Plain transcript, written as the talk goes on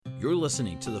You're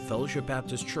listening to the Fellowship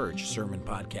Baptist Church Sermon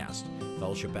Podcast.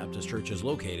 Fellowship Baptist Church is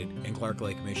located in Clark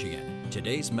Lake, Michigan.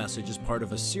 Today's message is part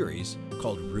of a series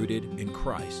called Rooted in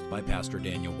Christ by Pastor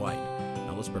Daniel White.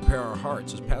 Now let's prepare our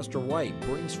hearts as Pastor White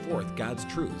brings forth God's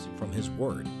truths from His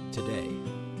Word today.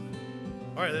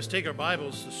 All right, let's take our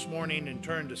Bibles this morning and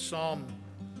turn to Psalm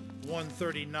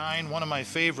 139, one of my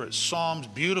favorite Psalms.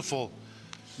 Beautiful,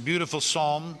 beautiful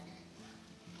Psalm.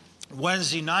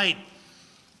 Wednesday night,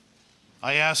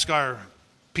 I asked our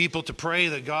people to pray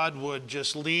that God would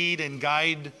just lead and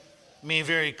guide me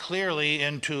very clearly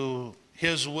into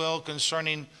His will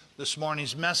concerning this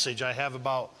morning's message. I have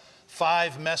about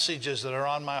 5 messages that are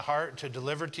on my heart to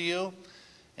deliver to you.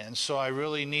 And so I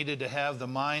really needed to have the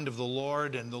mind of the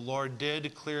Lord, and the Lord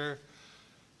did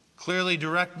clearly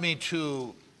direct me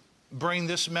to bring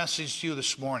this message to you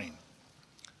this morning.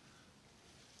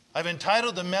 I've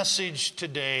entitled the message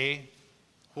today,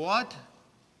 What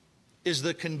is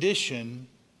the Condition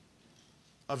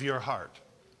of Your Heart?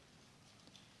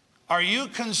 Are you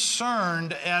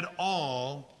concerned at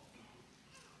all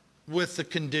with the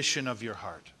condition of your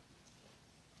heart?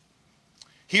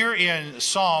 Here in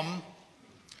Psalm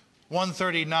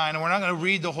 139, and we're not going to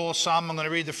read the whole psalm. I'm going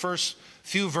to read the first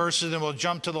few verses, and we'll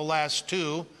jump to the last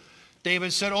 2.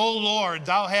 David said, O Lord,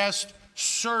 thou hast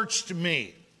searched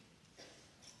me.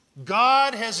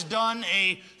 God has done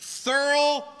a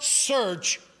thorough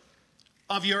search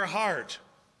of your heart,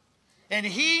 and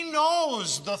He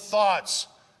knows the thoughts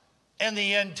and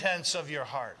the intents of your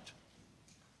heart.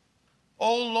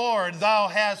 O Lord, thou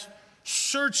hast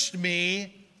searched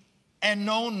me and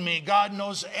known me. God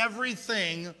knows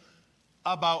everything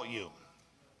about you.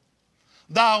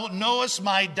 Thou knowest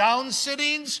my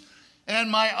downsittings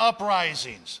and my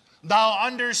uprisings. Thou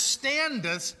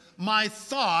understandest my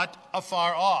thought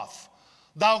afar off.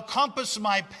 Thou compassest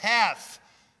my path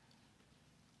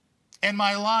and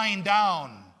my lying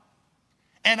down,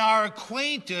 and are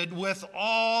acquainted with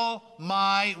all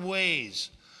my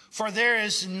ways. For there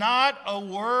is not a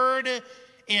word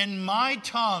in my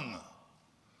tongue,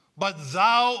 but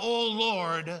thou, O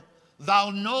Lord,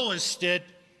 thou knowest it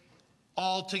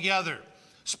altogether.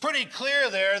 It's pretty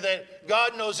clear there that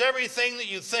God knows everything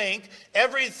that you think,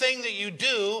 everything that you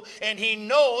do, and He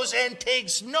knows and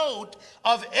takes note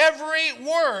of every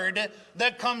word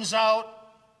that comes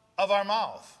out of our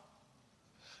mouth.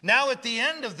 Now at the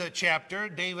end of the chapter,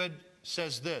 David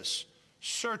says this,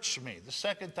 search me. The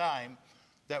second time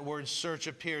that word search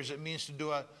appears, it means to do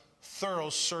a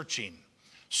thorough searching.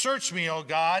 Search me, O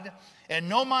God, and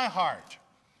know my heart.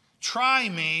 Try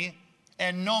me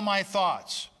and know my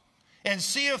thoughts, and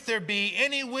see if there be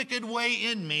any wicked way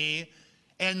in me,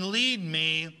 and lead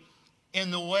me in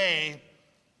the way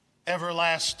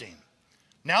everlasting.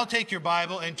 Now take your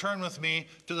Bible and turn with me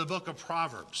to the book of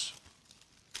Proverbs.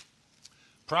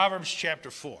 Proverbs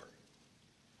chapter 4.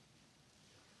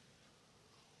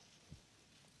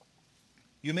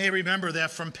 You may remember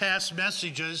that from past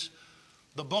messages,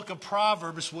 the book of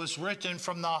Proverbs was written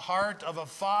from the heart of a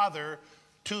father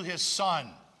to his son.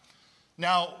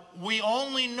 Now, we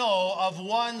only know of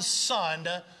one son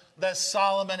that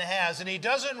Solomon has, and he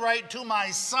doesn't write to my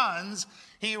sons,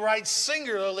 he writes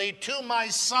singularly to my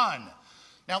son.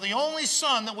 Now, the only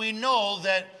son that we know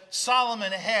that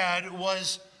Solomon had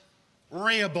was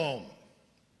Rehoboam.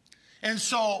 And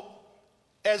so,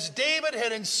 as David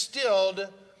had instilled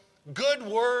good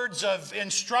words of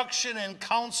instruction and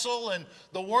counsel and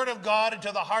the word of God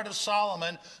into the heart of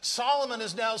Solomon, Solomon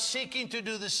is now seeking to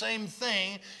do the same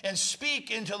thing and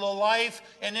speak into the life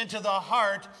and into the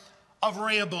heart of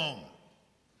Rehoboam.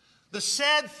 The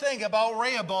sad thing about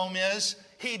Rehoboam is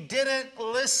he didn't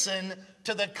listen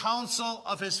to the counsel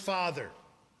of his father.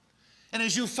 And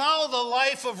as you follow the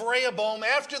life of Rehoboam,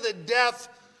 after the death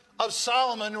of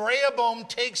Solomon, Rehoboam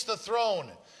takes the throne.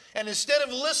 And instead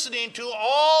of listening to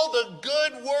all the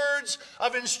good words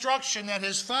of instruction that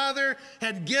his father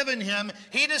had given him,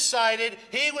 he decided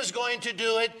he was going to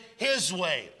do it his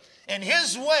way. And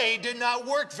his way did not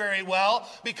work very well,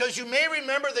 because you may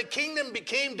remember the kingdom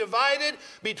became divided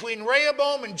between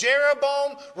Rehoboam and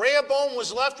Jeroboam. Rehoboam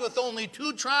was left with only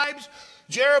 2 tribes.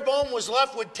 Jeroboam was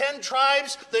left with 10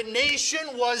 tribes. The nation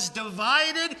was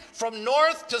divided from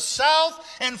north to south,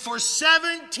 and for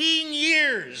 17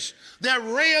 years that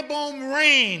Rehoboam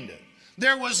reigned,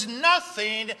 there was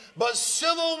nothing but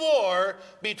civil war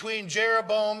between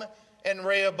Jeroboam and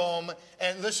Rehoboam.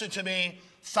 And listen to me,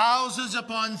 thousands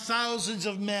upon thousands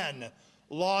of men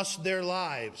lost their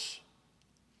lives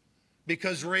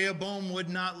because Rehoboam would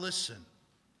not listen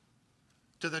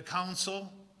to the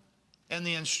counsel and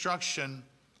the instruction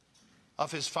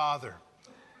of his father.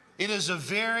 It is a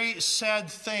very sad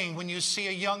thing when you see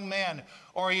a young man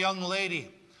or a young lady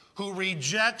who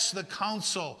rejects the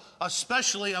counsel,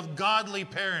 especially of godly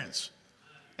parents,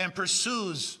 and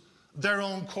pursues their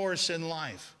own course in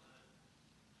life.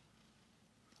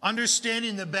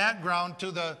 Understanding the background to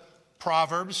the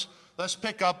Proverbs, let's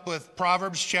pick up with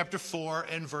Proverbs chapter 4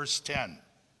 and verse 10.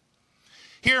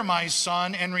 Hear, my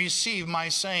son, and receive my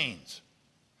sayings,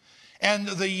 and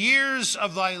the years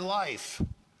of thy life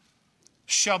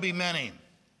shall be many.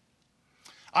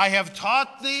 I have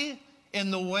taught thee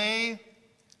in the way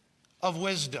of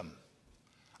wisdom.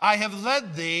 I have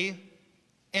led thee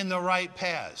in the right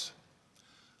paths.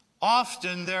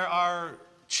 Often there are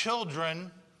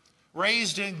children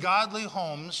raised in godly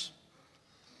homes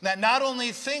that not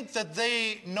only think that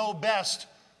they know best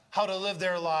how to live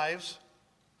their lives,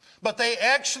 but they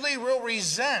actually will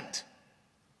resent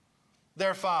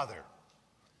their father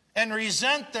and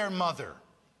resent their mother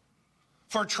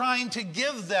for trying to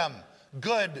give them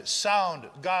good, sound,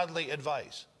 godly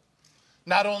advice.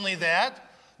 Not only that,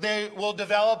 they will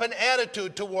develop an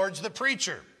attitude towards the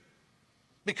preacher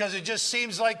because it just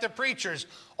seems like the preacher's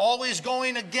always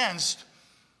going against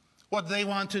what they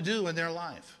want to do in their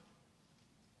life.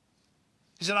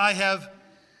 He said, I have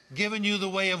given you the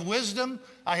way of wisdom.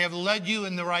 I have led you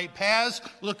in the right paths.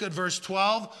 Look at verse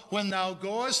 12. When thou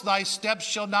goest, thy steps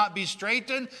shall not be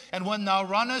straitened, and when thou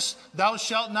runnest, thou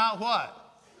shalt not what?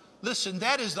 Listen,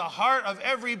 that is the heart of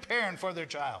every parent for their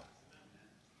child.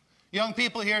 Young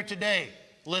people here today,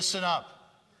 listen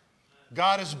up.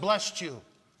 God has blessed you.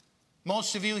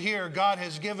 Most of you here, God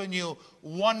has given you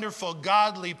wonderful,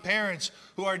 godly parents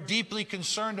who are deeply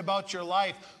concerned about your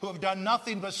life, who have done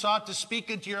nothing but sought to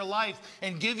speak into your life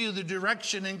and give you the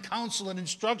direction and counsel and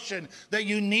instruction that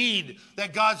you need,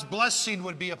 that God's blessing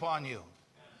would be upon you.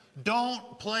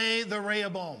 Don't play the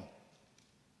Rehoboam.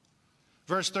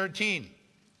 Verse 13,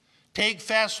 take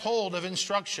fast hold of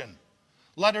instruction.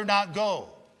 Let her not go.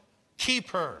 Keep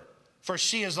her, for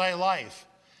she is thy life.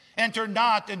 Enter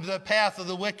not into the path of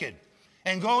the wicked,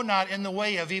 and go not in the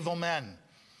way of evil men.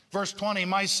 Verse 20,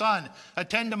 my son,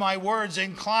 attend to my words,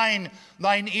 incline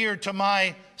thine ear to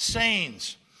my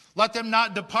sayings. Let them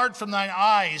not depart from thine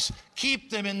eyes.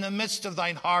 Keep them in the midst of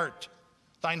thine heart.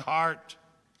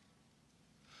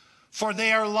 For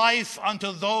they are life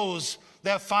unto those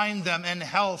that find them, and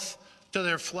health to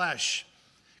their flesh.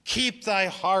 Keep thy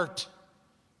heart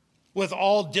with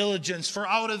all diligence, for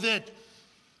out of it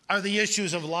are the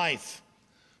issues of life.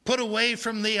 Put away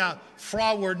from thee a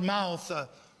froward mouth,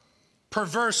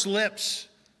 perverse lips.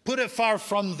 Put it far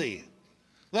from thee.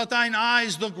 Let thine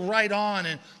eyes look right on,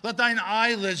 and let thine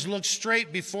eyelids look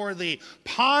straight before thee.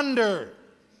 Ponder,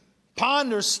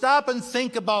 stop and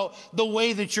think about the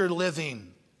way that you're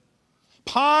living.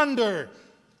 Ponder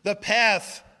the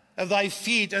path of thy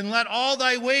feet, and let all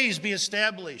thy ways be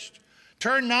established.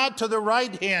 Turn not to the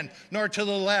right hand, nor to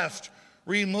the left.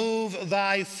 Remove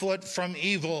thy foot from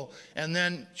evil. And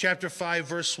then chapter 5,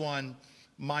 verse 1,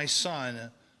 my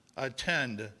son,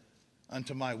 attend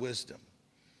unto my wisdom.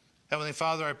 Heavenly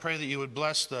Father, I pray that you would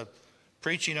bless the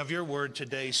preaching of your word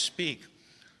today. Speak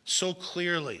so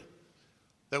clearly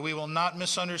that we will not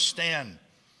misunderstand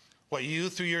what you,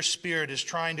 through your Spirit, is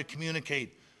trying to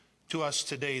communicate to us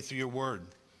today through your word.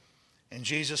 In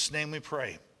Jesus' name we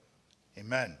pray.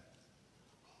 Amen.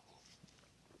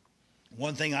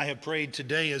 One thing I have prayed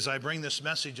today as I bring this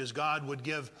message is God would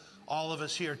give all of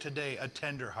us here today a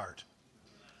tender heart.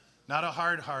 Not a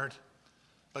hard heart,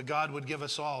 but God would give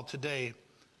us all today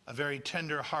a very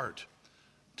tender heart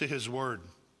to his word.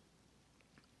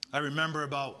 I remember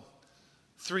about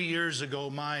 3 years ago,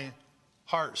 my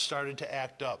heart started to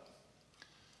act up.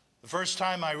 The first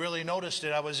time I really noticed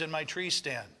it, I was in my tree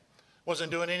stand. Wasn't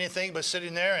doing anything but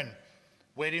sitting there and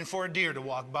waiting for a deer to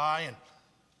walk by, and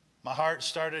my heart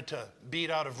started to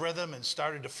beat out of rhythm and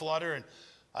started to flutter, and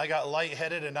I got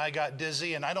lightheaded and I got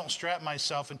dizzy, and I don't strap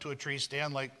myself into a tree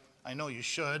stand like I know you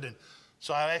should, and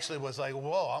so I actually was like,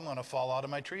 whoa, I'm going to fall out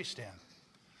of my tree stand.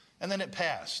 And then it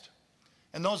passed.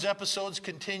 And those episodes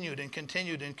continued and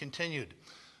continued and continued.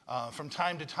 From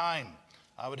time to time,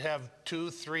 I would have 2,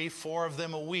 3, 4 of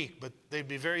them a week, but they'd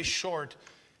be very short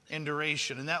in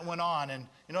duration. And that went on. And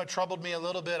you know, it troubled me a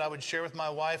little bit. I would share with my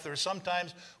wife. There were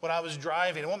sometimes when I was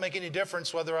driving, it won't make any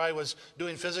difference whether I was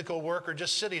doing physical work or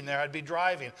just sitting there. I'd be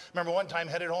driving. Remember one time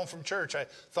headed home from church, I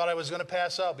thought I was going to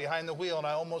pass out behind the wheel, and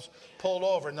I almost pulled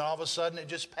over. And then all of a sudden it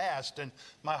just passed, and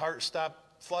my heart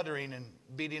stopped fluttering and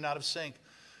beating out of sync.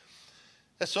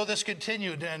 And so this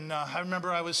continued. And I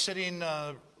remember I was sitting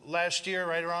last year,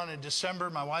 right around in December,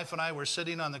 my wife and I were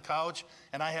sitting on the couch,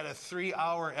 and I had a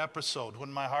 3-hour episode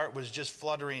when my heart was just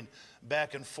fluttering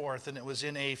back and forth, and it was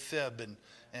in AFib, and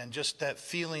and just that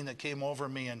feeling that came over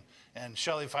me. And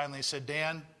Shelley finally said,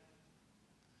 Dan,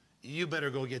 you better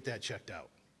go get that checked out.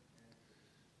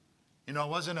 You know, it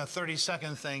wasn't a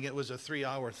 30-second thing, it was a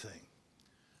 3-hour thing.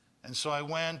 And so I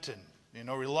went and,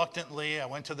 reluctantly, I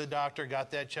went to the doctor,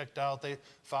 got that checked out. They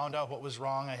found out what was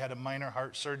wrong. I had a minor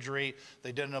heart surgery.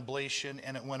 They did an ablation,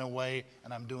 and it went away,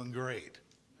 and I'm doing great.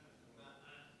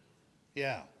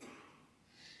 Yeah.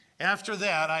 After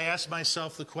that, I asked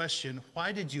myself the question,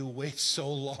 why did you wait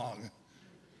so long?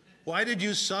 Why did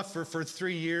you suffer for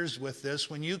 3 years with this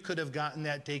when you could have gotten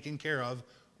that taken care of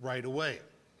right away?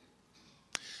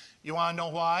 You want to know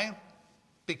why?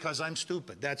 Because I'm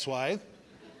stupid. That's why.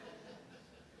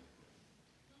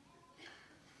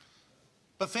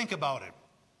 But think about it.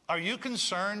 Are you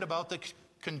concerned about the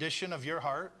condition of your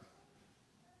heart?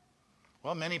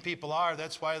 Well, many people are.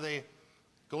 That's why they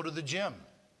go to the gym.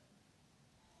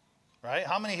 Right?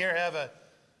 How many here have a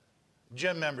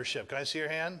gym membership? Can I see your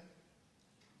hand?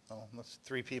 Oh, that's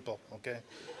 3 people. Okay.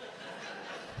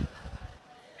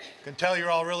 Can tell you're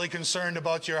all really concerned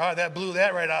about your heart. That blew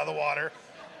that right out of the water.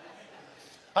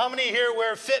 How many here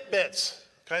wear Fitbits?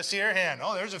 Can I see your hand?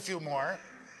 Oh, there's a few more.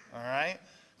 All right.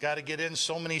 Got to get in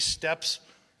so many steps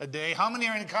a day. How many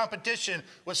are in competition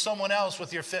with someone else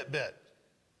with your Fitbit?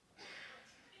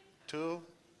 2,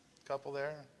 couple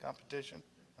there, competition.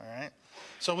 All right.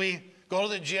 So we go to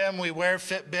the gym, we wear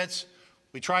Fitbits,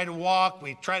 we try to walk,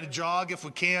 we try to jog if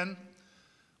we can.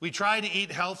 We try to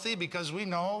eat healthy because we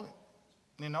know,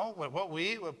 what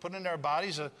we put into our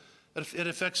bodies, it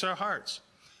affects our hearts.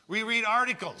 We read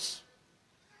articles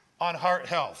on heart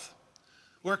health.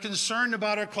 We're concerned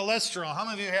about our cholesterol. How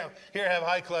many of you here have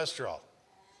high cholesterol?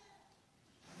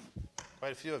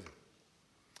 Quite a few of you.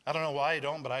 I don't know why you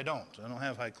don't, but I don't. I don't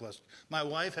have high cholesterol. My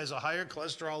wife has a higher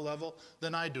cholesterol level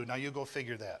than I do. Now you go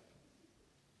figure that.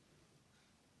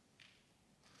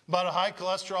 But a high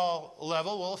cholesterol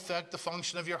level will affect the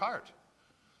function of your heart.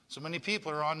 So many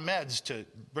people are on meds to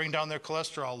bring down their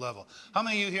cholesterol level. How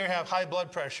many of you here have high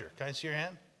blood pressure? Can I see your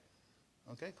hand?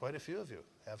 Okay, quite a few of you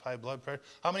have high blood pressure.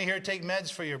 How many here take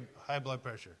meds for your high blood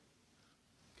pressure?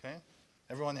 Okay,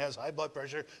 everyone has high blood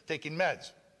pressure taking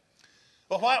meds.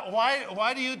 Well,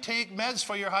 why do you take meds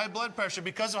for your high blood pressure?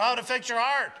 Because of how it affects your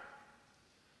heart.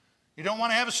 You don't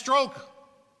want to have a stroke.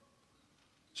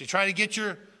 So you try to get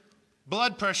your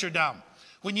blood pressure down.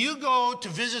 When you go to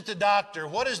visit the doctor,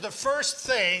 what is the first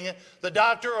thing the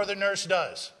doctor or the nurse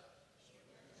does?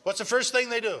 What's the first thing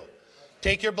they do?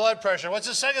 Take your blood pressure. What's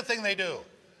the second thing they do?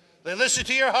 They listen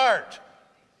to your heart.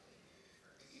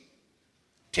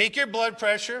 Take your blood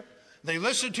pressure. They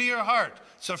listen to your heart.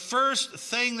 It's the first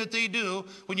thing that they do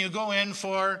when you go in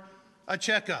for a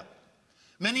checkup.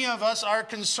 Many of us are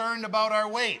concerned about our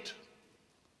weight.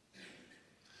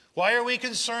 Why are we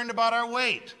concerned about our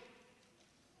weight?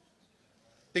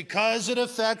 Because it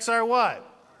affects our what?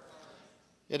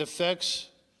 It affects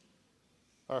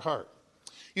our heart.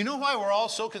 You know why we're all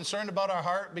so concerned about our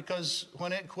heart? Because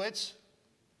when it quits,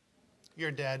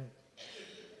 you're dead.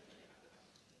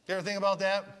 You ever think about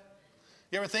that?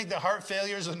 You ever think that heart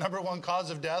failure is the #1 cause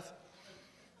of death?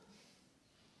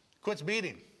 Quits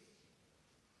beating.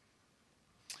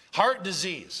 Heart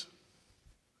disease.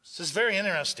 This is very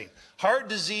interesting. Heart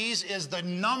disease is the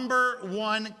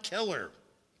 #1 killer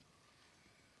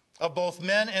of both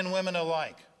men and women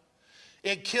alike.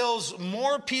 It kills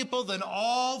more people than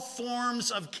all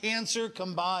forms of cancer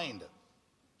combined.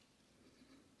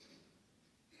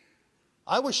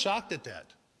 I was shocked at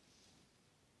that.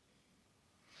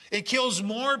 It kills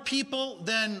more people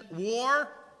than war.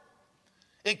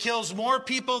 It kills more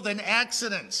people than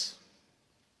accidents.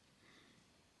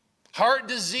 Heart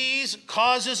disease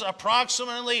causes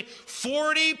approximately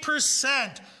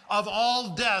 40% of all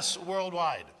deaths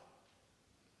worldwide.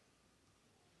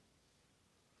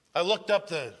 I looked up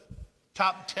the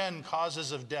top 10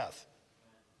 causes of death.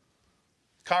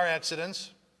 Car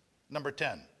accidents, number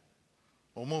 10.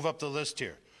 We'll move up the list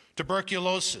here.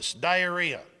 Tuberculosis,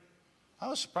 diarrhea. I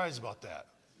was surprised about that.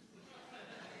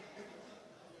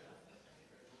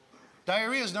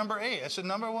 Diarrhea is number 8. That's the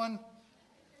 #1.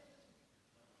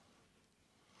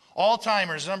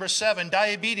 Alzheimer's, number 7.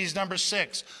 Diabetes, number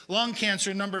 6. Lung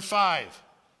cancer, number 5.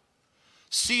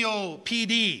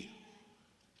 COPD,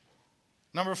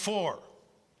 number 4.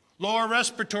 Lower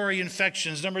respiratory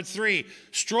infections, number 3.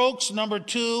 Strokes, number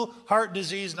 2. Heart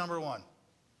disease, number 1.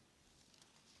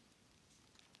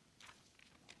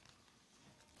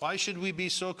 Why should we be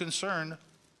so concerned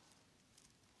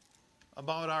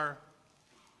about our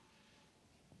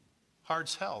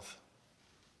heart's health?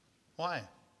 Why?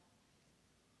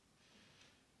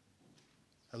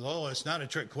 Hello, it's not a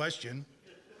trick question.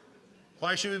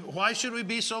 Why should we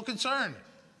be so concerned?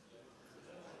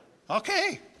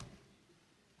 Okay.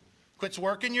 Quits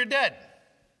working, you're dead.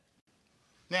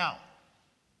 Now,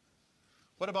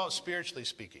 what about spiritually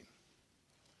speaking?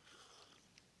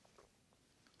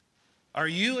 Are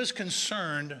you as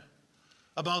concerned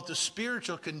about the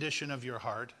spiritual condition of your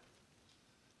heart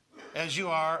as you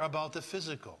are about the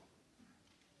physical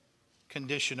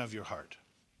condition of your heart?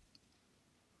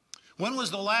 When was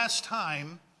the last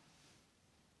time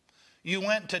you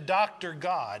went to Dr.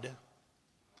 God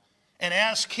and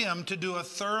asked him to do a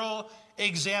thorough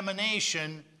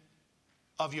examination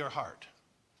of your heart?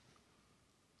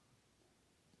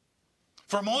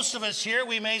 For most of us here,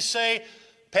 we may say,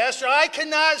 Pastor, I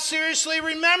cannot seriously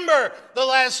remember the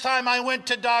last time I went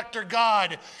to Dr.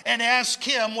 God and asked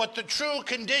him what the true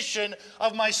condition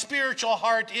of my spiritual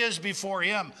heart is before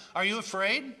him. Are you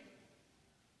afraid?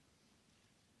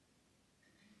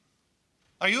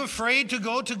 Are you afraid to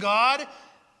go to God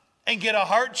and get a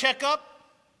heart checkup?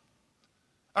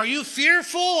 Are you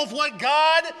fearful of what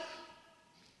God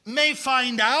may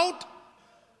find out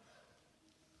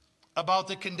about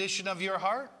the condition of your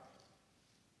heart?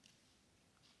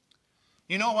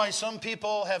 You know why some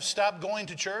people have stopped going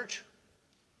to church?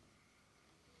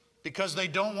 Because they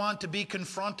don't want to be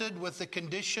confronted with the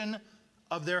condition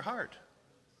of their heart.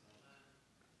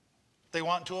 They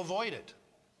want to avoid it.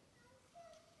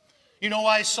 You know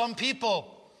why some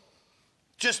people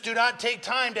just do not take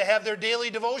time to have their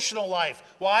daily devotional life?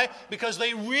 Why? Because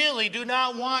they really do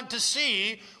not want to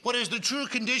see what is the true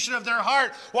condition of their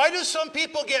heart. Why do some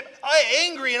people get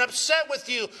angry and upset with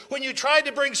you when you try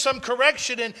to bring some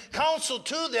correction and counsel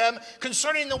to them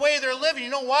concerning the way they're living?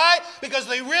 You know why? Because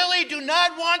they really do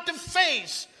not want to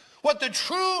face what the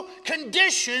true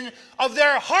condition of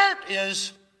their heart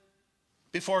is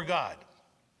before God.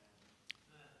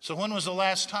 So when was the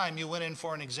last time you went in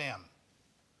for an exam?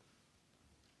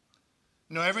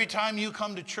 You know, every time you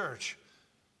come to church,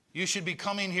 you should be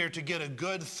coming here to get a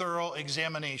good, thorough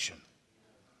examination.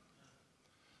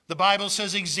 The Bible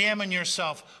says, examine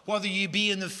yourself, whether ye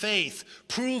be in the faith.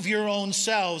 Prove your own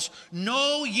selves.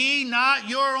 Know ye not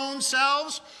your own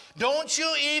selves? Don't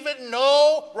you even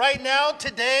know right now,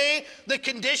 today, the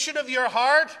condition of your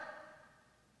heart?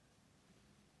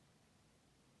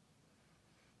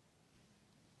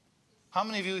 How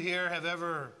many of you here have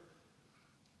ever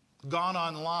gone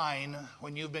online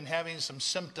when you've been having some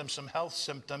symptoms, some health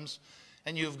symptoms,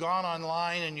 and you've gone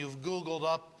online and you've Googled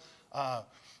up,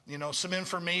 some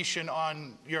information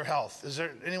on your health? Is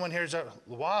there anyone here who's like,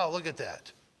 wow, look at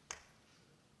that?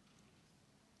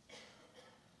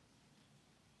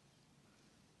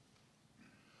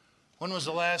 When was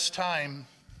the last time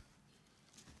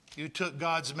you took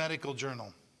God's medical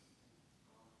journal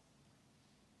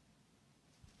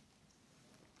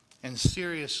and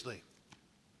seriously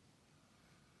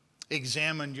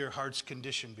examined your heart's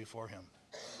condition before him?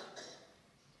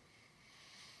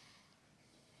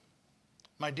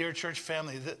 My dear church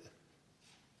family,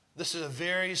 this is a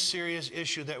very serious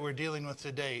issue that we're dealing with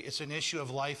today. It's an issue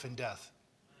of life and death.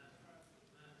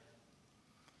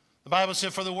 The Bible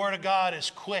said, for the word of God is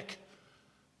quick,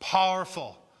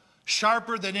 powerful,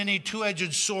 sharper than any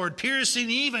two-edged sword, piercing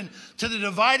even to the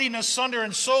dividing asunder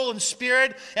in soul and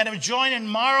spirit, and of joint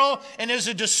and marrow, and is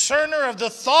a discerner of the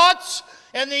thoughts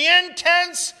and the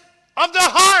intents of the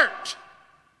heart.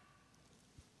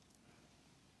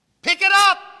 Pick it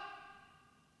up.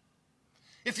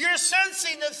 If you're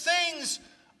sensing that things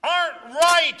aren't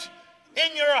right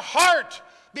in your heart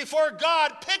before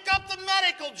God, pick up the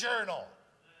medical journal.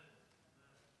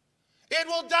 It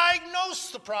will diagnose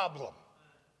the problem.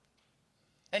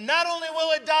 And not only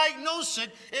will it diagnose it,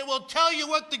 it will tell you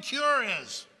what the cure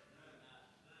is.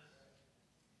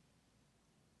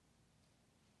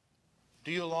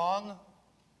 Do you long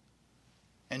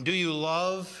and do you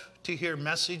love to hear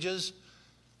messages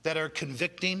that are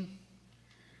convicting,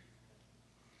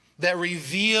 that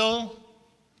reveal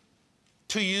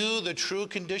to you the true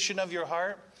condition of your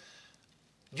heart?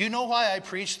 Do you know why I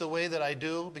preach the way that I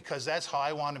do? Because that's how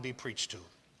I want to be preached to.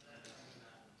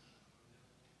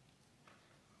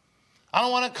 I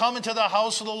don't want to come into the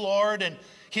house of the Lord and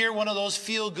hear one of those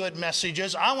feel-good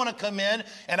messages. I want to come in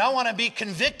and I want to be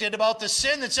convicted about the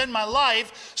sin that's in my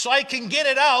life so I can get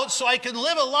it out, so I can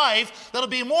live a life that'll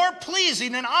be more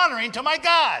pleasing and honoring to my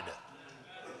God.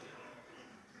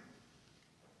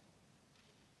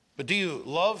 But do you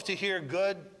love to hear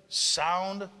good,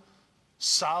 sound,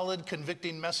 solid,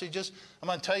 convicting messages? I'm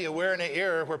going to tell you, we're in an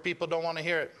era where people don't want to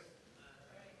hear it.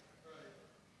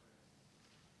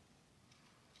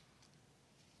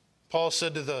 Paul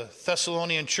said to the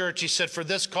Thessalonian church, he said, "For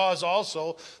this cause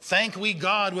also thank we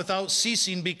God without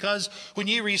ceasing, because when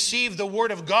ye received the word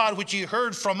of God which ye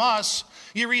heard from us,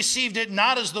 ye received it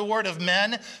not as the word of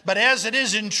men, but as it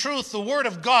is in truth the word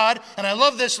of God." And I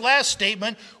love this last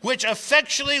statement, "which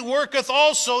effectually worketh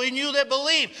also in you that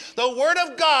believe." The word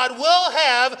of God will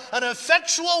have an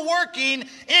effectual working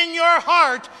in your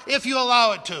heart if you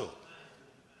allow it to.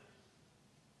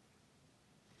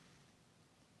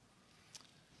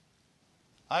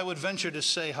 I would venture to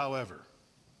say, however,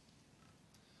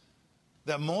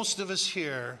 that most of us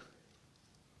here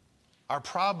are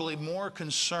probably more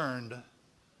concerned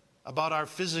about our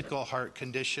physical heart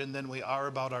condition than we are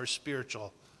about our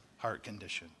spiritual heart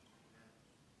condition.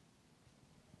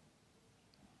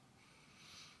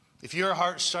 If your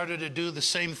heart started to do the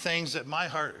same things that my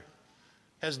heart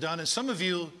has done, and some of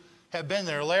you have been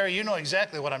there, Larry, you know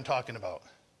exactly what I'm talking about.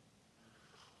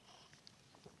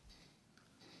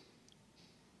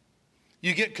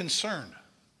 You get concerned.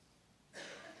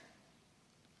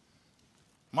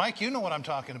 Mike, you know what I'm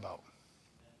talking about.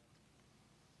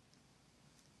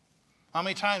 How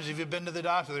many times have you been to the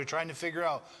doctor? They're trying to figure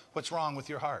out what's wrong with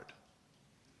your heart.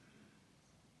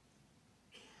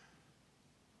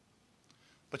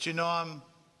 But you know, I'm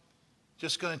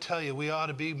just going to tell you, we ought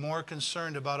to be more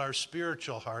concerned about our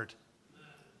spiritual heart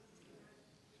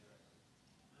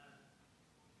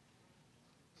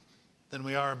than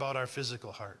we are about our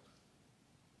physical heart.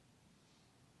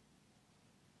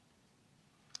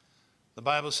 The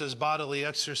Bible says bodily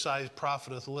exercise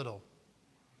profiteth little.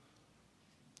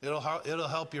 It'll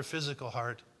help your physical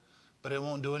heart, but it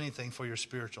won't do anything for your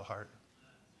spiritual heart.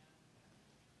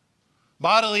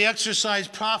 Bodily exercise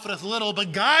profiteth little,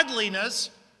 but godliness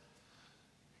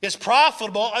is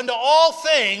profitable unto all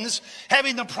things,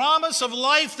 having the promise of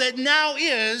life that now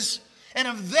is, and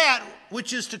of that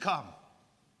which is to come.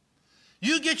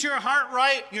 You get your heart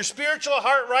right, your spiritual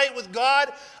heart right with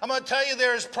God, I'm going to tell you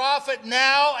there is profit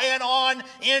now and on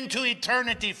into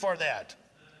eternity for that.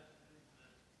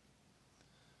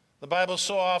 The Bible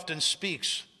so often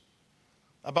speaks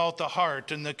about the heart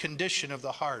and the condition of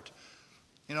the heart.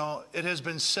 You know, it has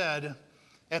been said,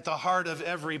 at the heart of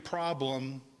every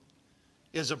problem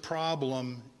is a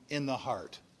problem in the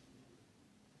heart.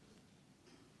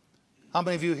 How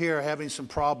many of you here are having some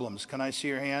problems? Can I see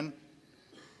your hand?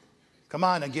 Come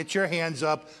on, and get your hands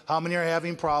up. How many are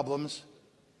having problems?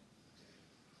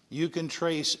 You can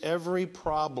trace every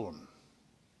problem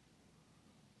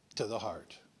to the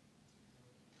heart.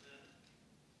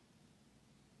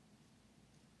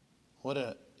 What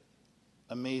an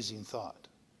amazing thought.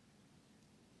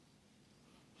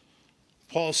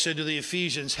 Paul said to the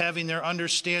Ephesians, having their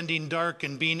understanding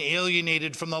darkened, being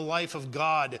alienated from the life of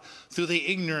God through the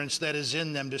ignorance that is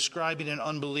in them, describing an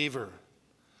unbeliever.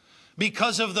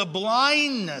 Because of the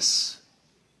blindness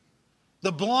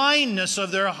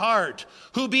of their heart,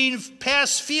 who being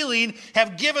past feeling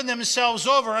have given themselves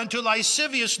over unto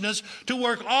lasciviousness to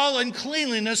work all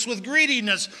uncleanliness with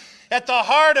greediness. At the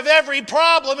heart of every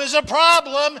problem is a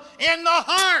problem in the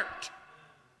heart.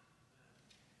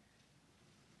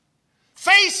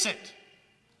 Face it.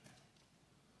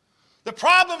 The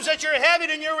problems that you're having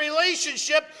in your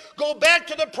relationship go back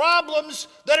to the problems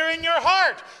that are in your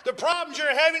heart. The problems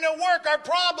you're having at work are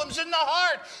problems in the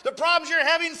heart. The problems you're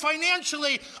having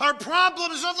financially are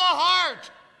problems of the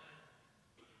heart.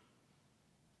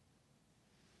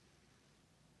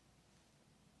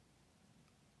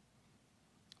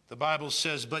 The Bible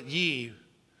says, but ye,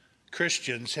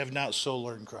 Christians, have not so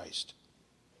learned Christ.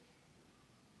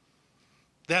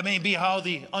 That may be how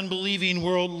the unbelieving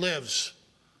world lives.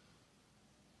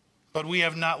 But we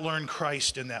have not learned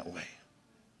Christ in that way.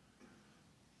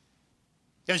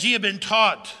 As ye have been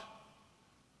taught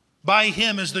by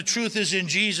him, as the truth is in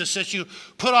Jesus, that you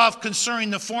put off concerning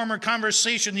the former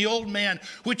conversation, the old man,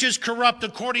 which is corrupt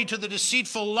according to the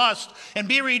deceitful lust, and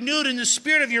be renewed in the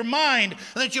spirit of your mind,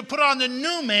 and that you put on the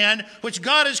new man, which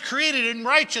God has created in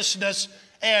righteousness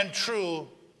and true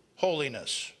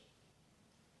holiness.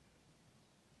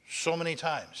 So many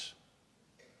times,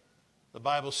 the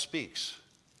Bible speaks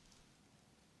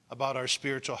about our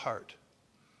spiritual heart.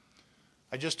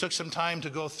 I just took some time to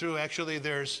go through. Actually,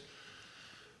 I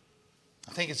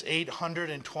think it's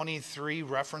 823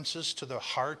 references to the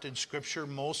heart in Scripture.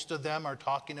 Most of them are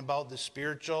talking about the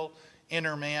spiritual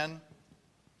inner man,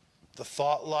 the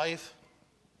thought life.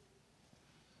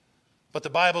 But the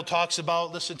Bible talks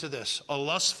about, listen to this, a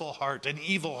lustful heart, an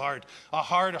evil heart, a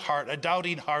hard heart, a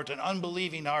doubting heart, an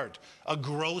unbelieving heart, a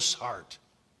gross heart.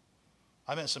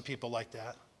 I met some people like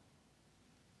that.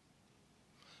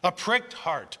 A pricked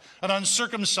heart, an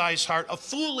uncircumcised heart, a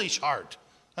foolish heart.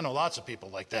 I know lots of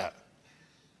people like that.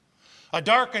 A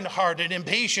darkened heart, an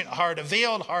impatient heart, a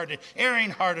veiled heart, an erring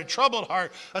heart, a troubled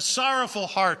heart, a sorrowful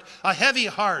heart, a heavy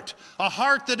heart, a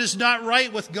heart that is not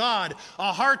right with God,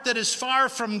 a heart that is far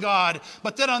from God.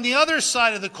 But then on the other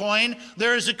side of the coin,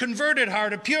 there is a converted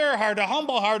heart, a pure heart, a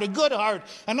humble heart, a good heart,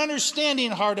 an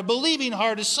understanding heart, a believing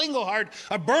heart, a single heart,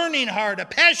 a burning heart, a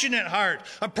passionate heart,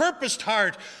 a purposed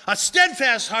heart, a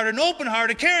steadfast heart, an open heart,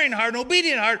 a caring heart, an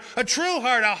obedient heart, a true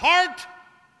heart, a heart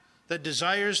that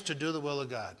desires to do the will of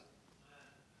God.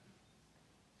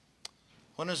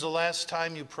 When was the last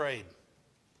time you prayed?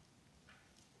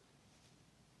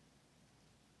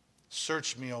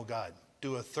 Search me, O God.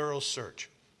 Do a thorough search.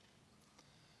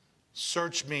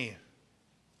 Search me,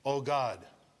 O God,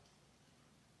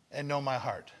 and know my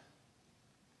heart.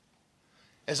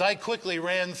 As I quickly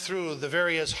ran through the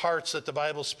various hearts that the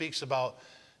Bible speaks about,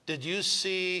 did you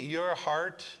see your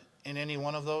heart in any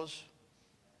one of those?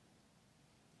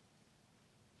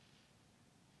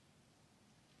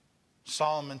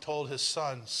 Solomon told his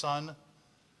son, son,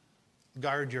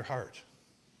 guard your heart.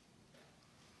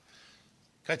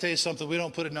 Can I tell you something? We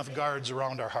don't put enough guards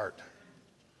around our heart.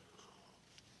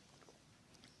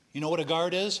 You know what a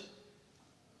guard is?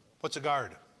 What's a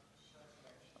guard?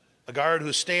 A guard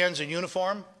who stands in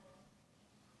uniform.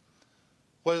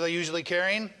 What are they usually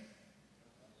carrying?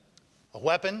 A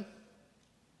weapon.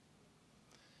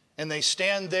 And they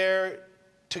stand there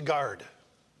to guard.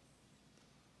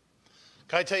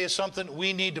 Can I tell you something?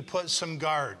 We need to put some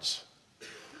guards.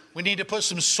 We need to put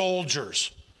some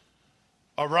soldiers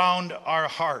around our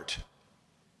heart.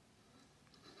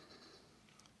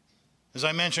 As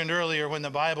I mentioned earlier, when the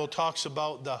Bible talks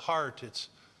about the heart, it's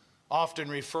often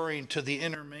referring to the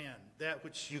inner man, that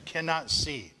which you cannot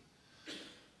see.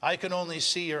 I can only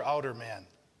see your outer man.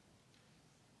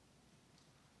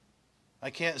 I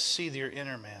can't see your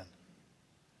inner man.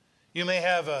 You may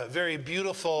have a very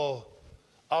beautiful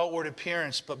outward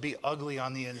appearance, but be ugly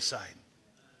on the inside.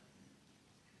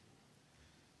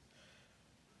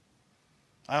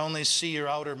 I only see your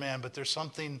outer man, but there's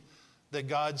something that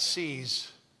God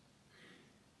sees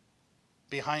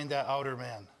behind that outer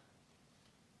man.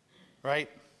 Right?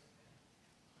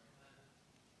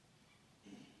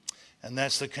 And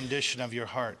that's the condition of your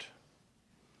heart.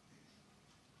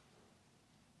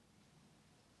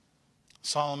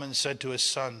 Solomon said to his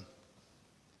son,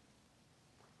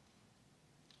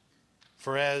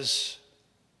 for as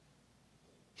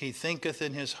he thinketh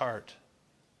in his heart,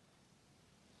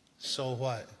 so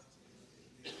what?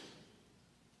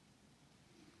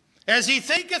 As he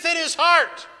thinketh in his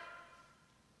heart.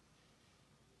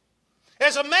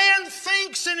 As a man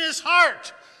thinks in his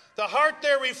heart, the heart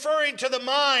there referring to the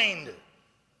mind.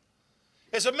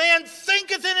 As a man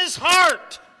thinketh in his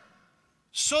heart,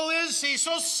 so is he.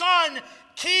 So son,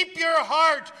 keep your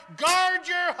heart, guard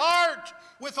your heart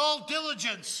with all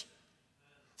diligence.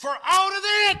 For out of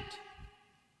it,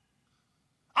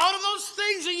 out of those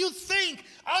things that you think,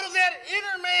 out of that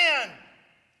inner man,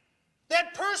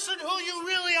 that person who you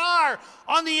really are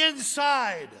on the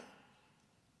inside,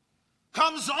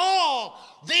 comes all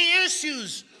the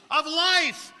issues of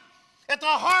life. At the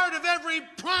heart of every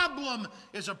problem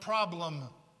is a problem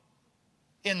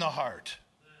in the heart.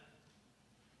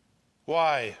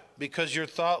 Why? Because your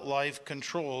thought life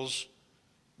controls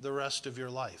the rest of your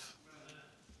life.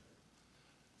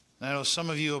 I know some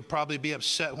of you will probably be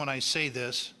upset when I say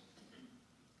this,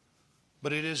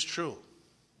 but it is true.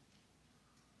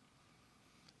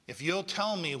 If you'll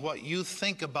tell me what you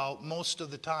think about most of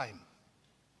the time,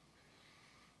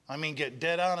 I mean, get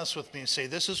dead honest with me and say,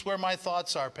 this is where my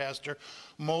thoughts are, Pastor.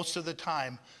 Most of the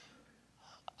time,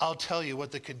 I'll tell you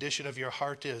what the condition of your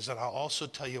heart is, and I'll also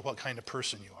tell you what kind of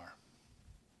person you are.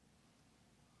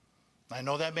 I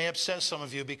know that may upset some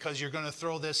of you because you're going to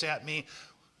throw this at me.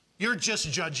 You're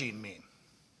just judging me.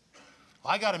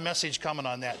 I got a message coming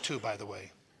on that too, by the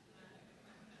way.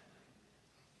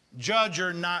 Judge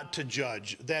or not to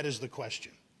judge, that is the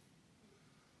question.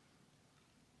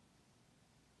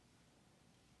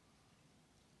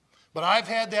 But I've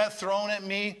had that thrown at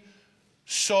me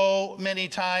so many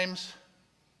times.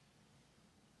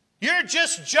 You're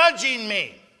just judging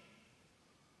me.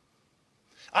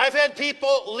 I've had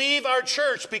people leave our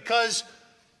church because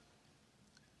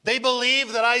they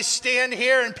believe that I stand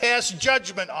here and pass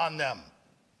judgment on them.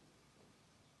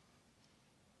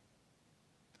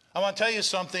 I want to tell you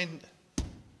something.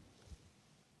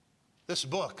 This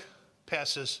book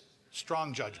passes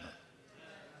strong judgment.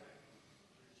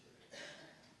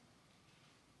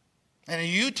 And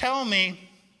you tell me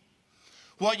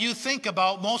what you think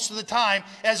about most of the time.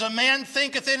 As a man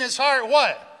thinketh in his heart,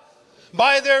 what?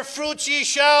 By their fruits ye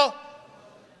shall.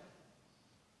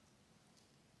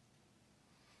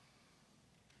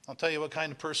 I'll tell you what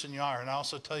kind of person you are, and I'll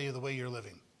also tell you the way you're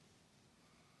living.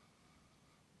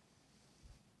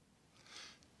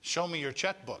 Show me your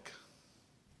checkbook,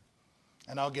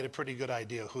 and I'll get a pretty good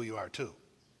idea of who you are too.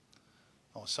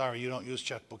 Oh, sorry, you don't use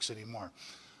checkbooks anymore.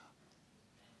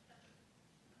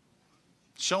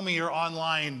 Show me your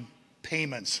online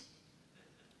payments.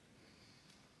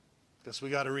 Because we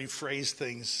got to rephrase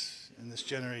things in this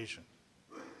generation.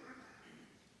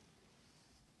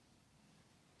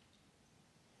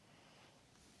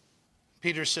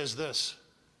 Peter says this,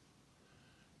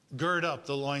 gird up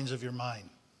the loins of your mind.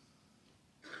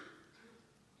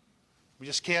 We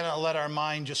just cannot let our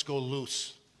mind just go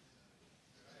loose.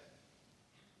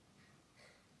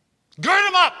 Gird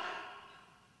them up.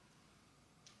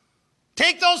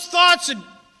 Take those thoughts and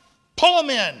pull them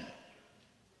in.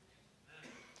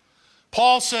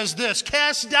 Paul says this,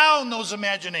 cast down those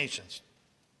imaginations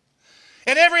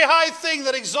and every high thing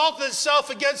that exalted itself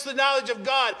against the knowledge of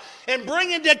God, and bring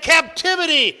into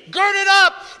captivity, gird it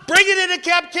up, bring it into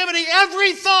captivity,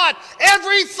 every thought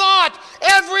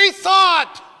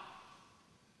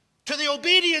to the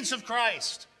obedience of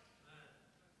Christ.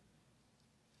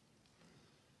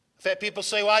 I've had people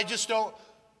say, well, I just don't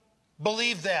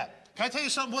believe that. Can I tell you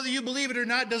something? Whether you believe it or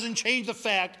not doesn't change the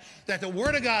fact that the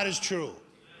Word of God is true.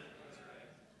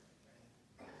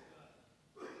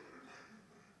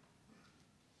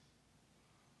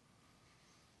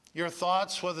 Your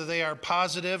thoughts, whether they are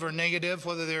positive or negative,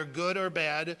 whether they're good or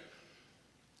bad,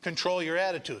 control your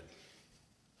attitude.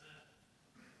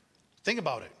 Think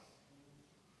about it.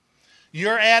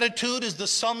 Your attitude is the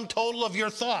sum total of your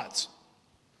thoughts.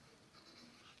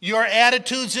 Your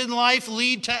attitudes in life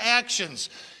lead to actions.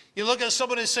 You look at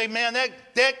someone and say, man,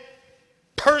 that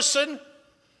person,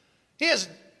 he has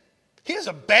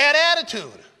a bad attitude.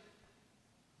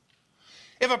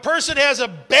 If a person has a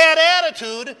bad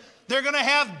attitude, they're going to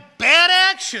have bad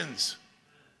actions.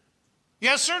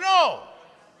 Yes or no?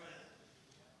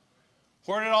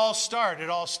 Where did it all start? It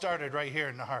all started right here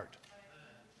in the heart.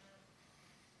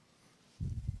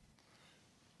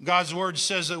 God's word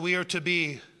says that we are to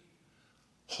be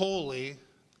holy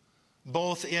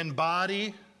both in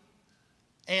body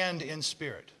and in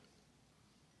spirit.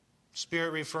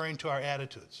 Spirit referring to our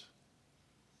attitudes.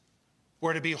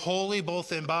 We're to be holy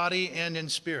both in body and in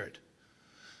spirit.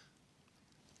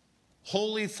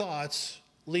 Holy thoughts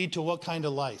lead to what kind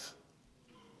of life?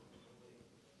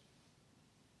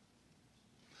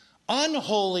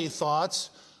 Unholy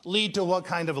thoughts lead to what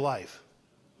kind of life?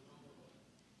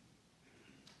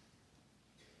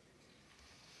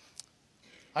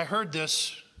 I heard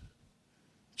this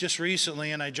just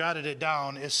recently and I jotted it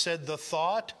down. It said, the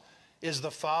thought is the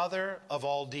father of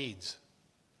all deeds.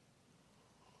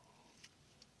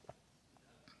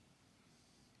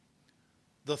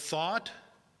 The thought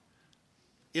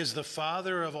is the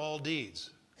father of all deeds.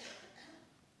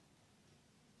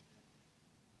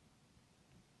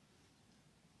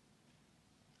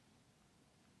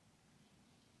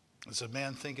 As a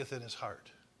man thinketh in his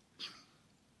heart,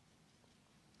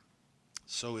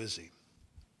 so is he.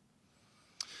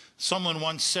 Someone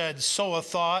once said, sow a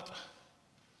thought,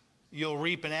 you'll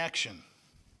reap an action.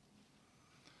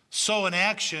 Sow an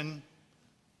action,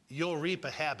 you'll reap a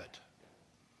habit.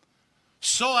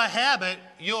 Sow a habit,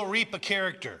 you'll reap a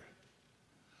character.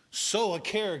 Sow a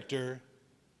character,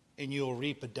 and you'll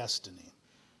reap a destiny.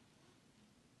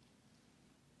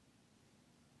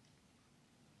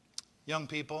 Young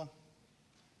people,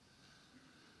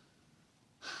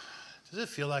 does it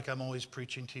feel like I'm always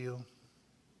preaching to you?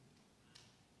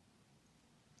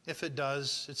 If it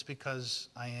does, it's because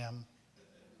I am.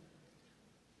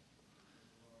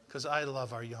 Because I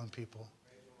love our young people.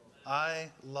 I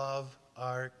love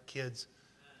our kids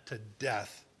to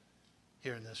death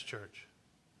here in this church.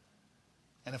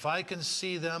 And if I can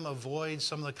see them avoid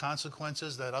some of the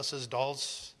consequences that us as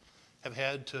adults have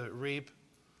had to reap,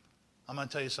 I'm going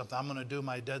to tell you something. I'm going to do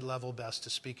my dead level best to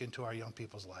speak into our young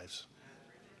people's lives.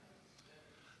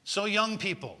 So young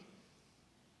people,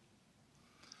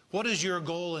 what is your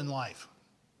goal in life?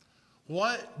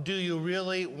 What do you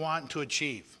really want to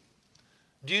achieve?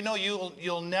 Do you know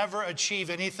you'll never achieve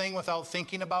anything without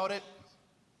thinking about it?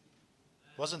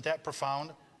 Wasn't that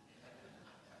profound?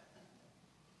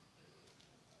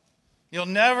 You'll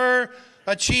never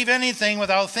achieve anything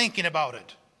without thinking about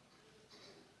it.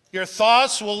 Your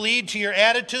thoughts will lead to your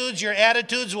attitudes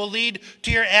will lead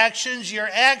to your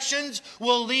actions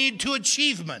will lead to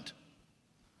achievement.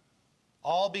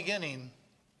 All beginning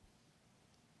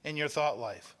in your thought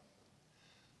life.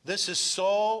 This is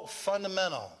so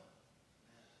fundamental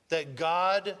that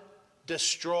God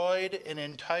destroyed an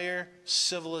entire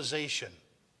civilization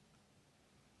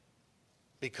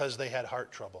because they had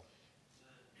heart trouble.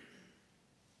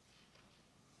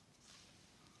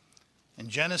 In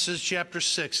Genesis chapter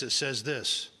 6, it says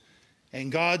this,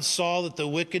 and God saw that the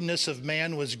wickedness of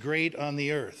man was great on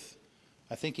the earth.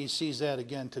 I think he sees that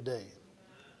again today.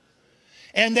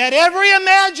 And that every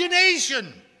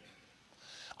imagination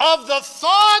of the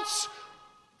thoughts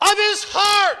of his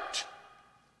heart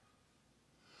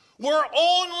were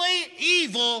only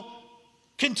evil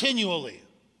continually.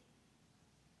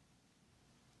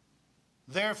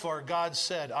 Therefore, God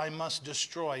said, I must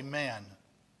destroy man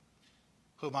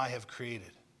whom I have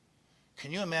created.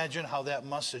 Can you imagine how that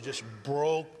must have just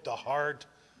broke the heart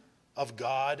of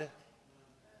God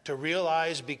to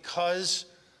realize because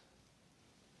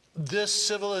this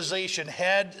civilization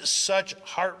had such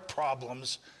heart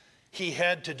problems, he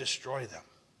had to destroy them.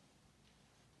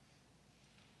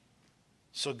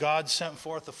 So God sent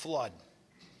forth a flood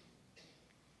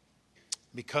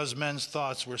because men's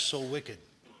thoughts were so wicked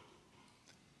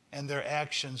and their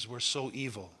actions were so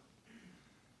evil.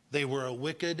 They were a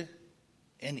wicked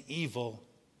and evil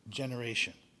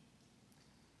generation.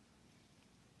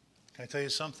 Can I tell you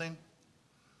something?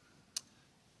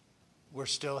 We're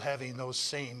still having those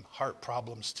same heart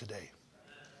problems today.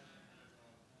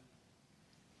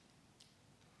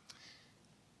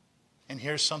 And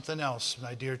here's something else,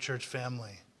 my dear church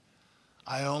family.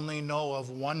 I only know of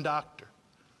one doctor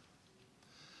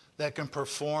that can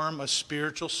perform a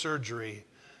spiritual surgery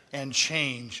and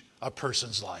change a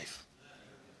person's life.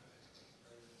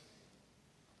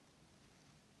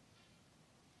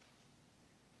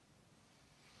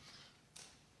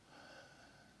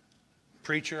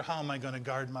 Preacher, how am I going to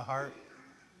guard my heart?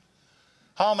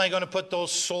 How am I going to put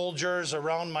those soldiers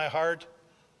around my heart,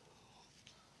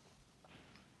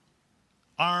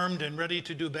 armed and ready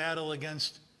to do battle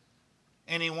against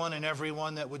anyone and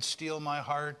everyone that would steal my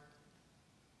heart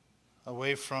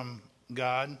away from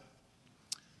God?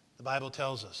 The Bible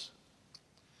tells us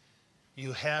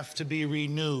you have to be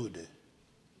renewed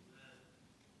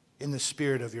in the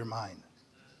spirit of your mind.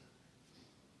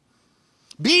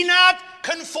 Be not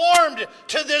conformed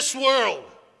to this world.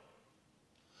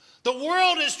 The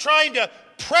world is trying to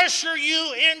pressure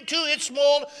you into its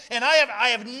mold, and I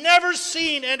have never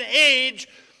seen an age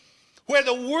where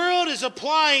the world is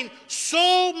applying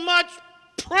so much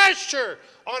pressure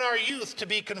on our youth to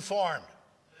be conformed.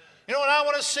 You know what I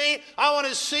want to see? I want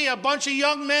to see a bunch of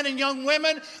young men and young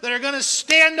women that are going to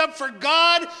stand up for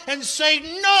God and say,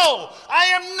 no, I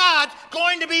am not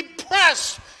going to be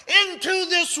pressed into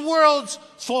this world's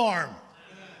form.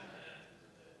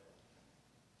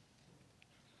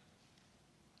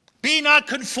 Be not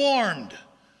conformed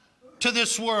to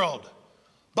this world,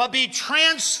 but be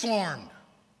transformed.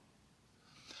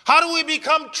 How do we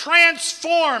become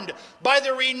transformed? By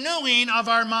the renewing of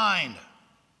our mind.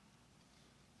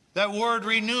 That word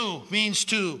renew means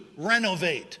to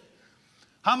renovate.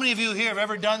 How many of you here have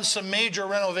ever done some major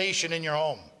renovation in your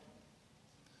home?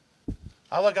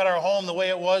 I look at our home the way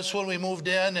it was when we moved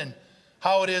in and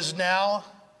how it is now.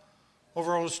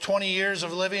 Over those 20 years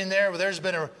of living there, there's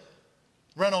been a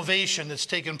renovation that's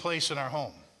taken place in our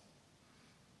home.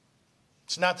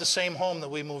 It's not the same home that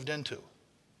we moved into.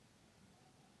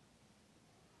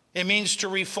 It means to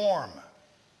reform.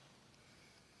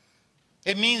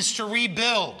 It means to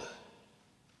rebuild.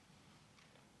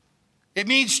 It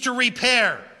means to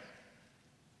repair.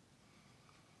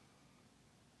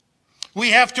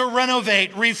 We have to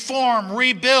renovate, reform,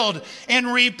 rebuild,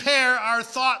 and repair our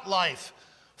thought life.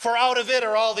 For out of it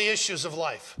are all the issues of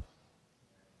life.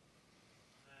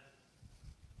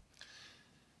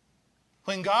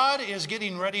 When God is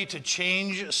getting ready to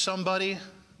change somebody,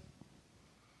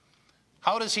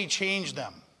 how does he change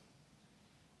them?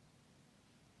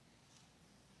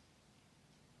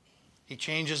 He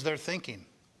changes their thinking.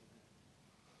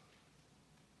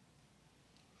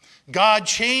 God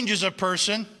changes a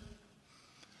person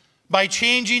by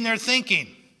changing their thinking.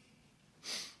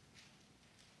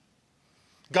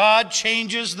 God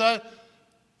changes the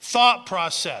thought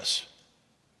process.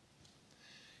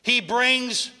 He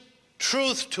brings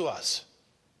truth to us.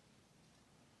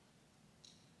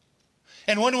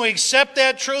 And when we accept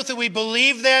that truth and we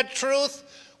believe that truth,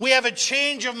 we have a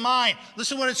change of mind.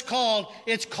 Listen what it's called.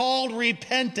 It's called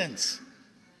repentance.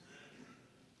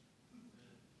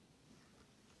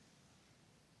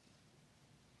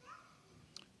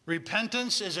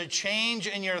 Repentance is a change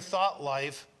in your thought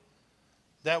life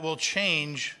that will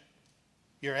change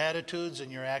your attitudes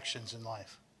and your actions in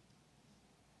life.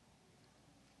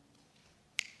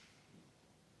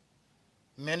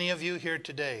 Many of you here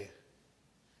today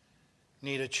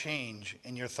need a change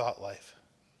in your thought life.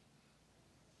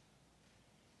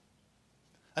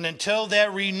 And until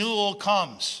that renewal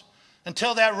comes,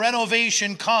 until that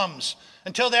renovation comes,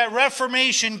 until that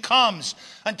reformation comes,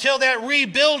 until that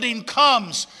rebuilding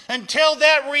comes, until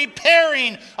that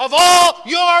repairing of all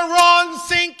your wrong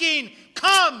thinking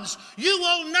comes, you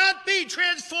will not be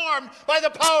transformed by the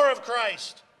power of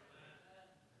Christ.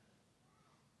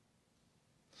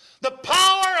 The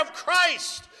power of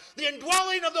Christ, the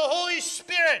indwelling of the Holy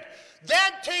Spirit,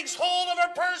 that takes hold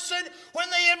of a person when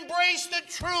they embrace the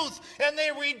truth and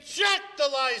they reject the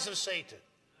lies of Satan.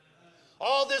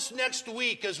 All this next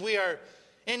week, as we are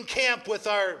in camp with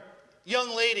our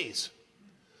young ladies,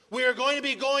 we are going to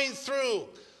be going through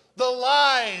the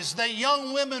lies that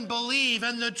young women believe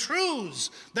and the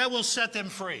truths that will set them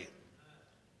free.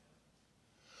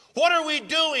 What are we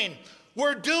doing?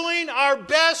 We're doing our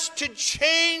best to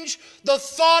change the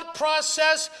thought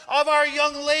process of our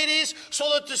young ladies so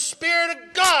that the Spirit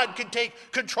of God can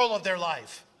take control of their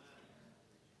life.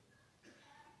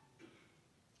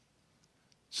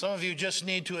 Some of you just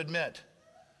need to admit,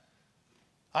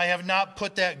 I have not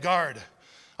put that guard.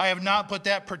 I have not put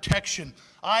that protection.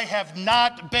 I have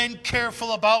not been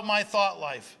careful about my thought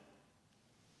life.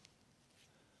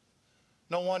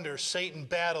 No wonder Satan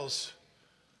battles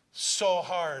so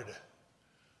hard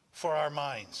for our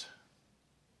minds.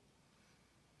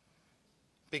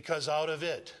 Because out of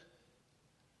it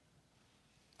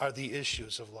are the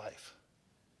issues of life.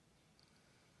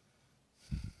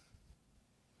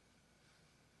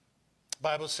 The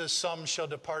Bible says some shall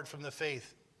depart from the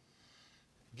faith,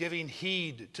 giving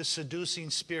heed to seducing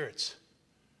spirits,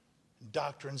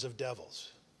 doctrines of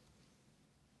devils.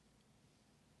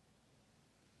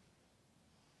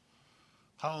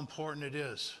 How important it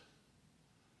is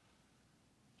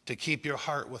to keep your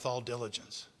heart with all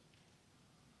diligence.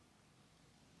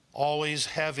 Always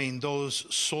having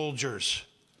those soldiers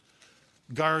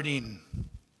guarding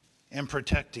and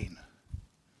protecting.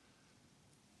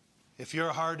 If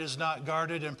your heart is not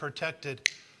guarded and protected,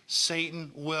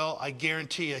 Satan will, I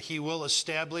guarantee you, he will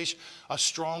establish a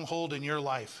stronghold in your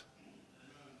life.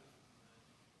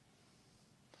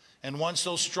 And once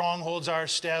those strongholds are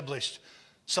established,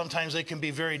 sometimes they can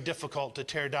be very difficult to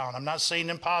tear down. I'm not saying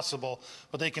impossible,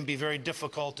 but they can be very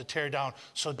difficult to tear down.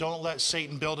 So don't let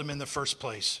Satan build them in the first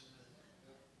place.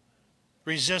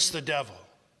 Resist the devil.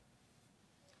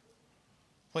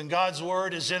 When God's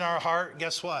word is in our heart,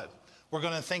 guess what? We're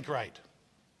going to think right.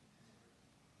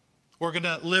 We're going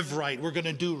to live right. We're going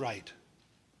to do right.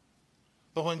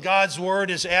 But when God's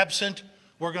word is absent,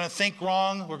 we're going to think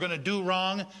wrong, we're going to do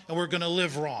wrong, and we're going to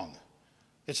live wrong.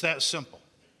 It's that simple.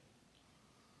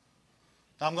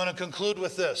 I'm going to conclude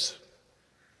with this.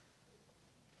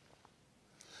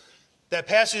 That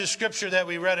passage of scripture that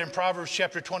we read in Proverbs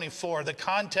chapter 24, the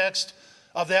context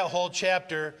of that whole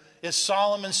chapter is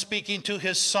Solomon speaking to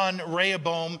his son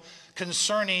Rehoboam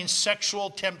concerning sexual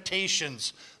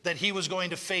temptations that he was going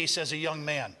to face as a young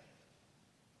man.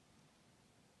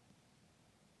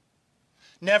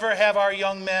 Never have our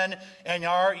young men and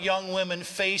our young women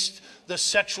faced the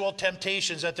sexual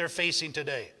temptations that they're facing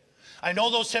today. I know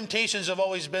those temptations have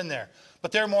always been there,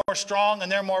 but they're more strong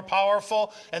and they're more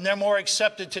powerful and they're more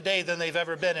accepted today than they've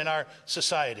ever been in our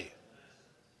society.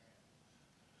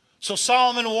 So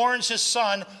Solomon warns his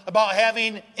son about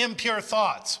having impure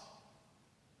thoughts.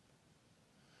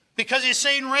 Because he's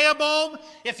saying, Rehoboam,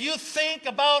 if you think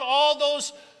about all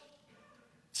those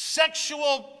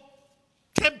sexual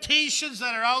temptations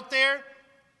that are out there,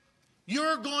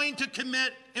 you're going to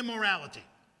commit immorality.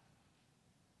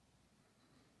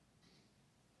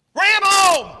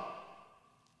 Rehoboam!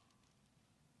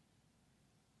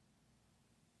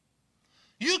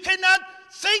 You cannot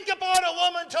think about a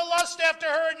woman to lust after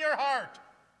her in your heart.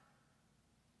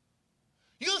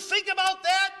 You think about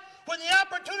that, when the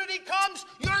opportunity comes,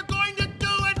 you're going to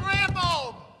do it,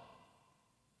 Rehoboam.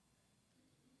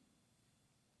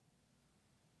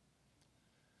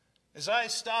 As I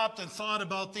stopped and thought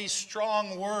about these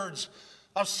strong words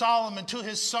of Solomon to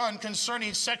his son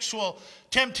concerning sexual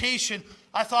temptation,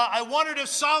 I thought, I wondered if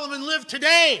Solomon lived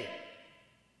today.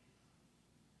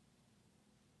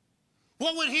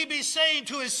 What would he be saying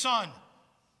to his son?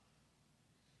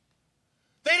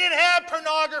 They didn't have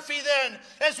pornography then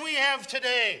as we have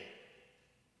today.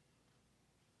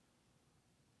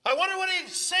 I wonder what he'd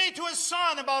say to his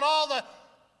son about all the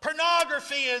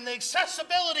pornography and the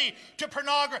accessibility to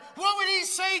pornography. What would he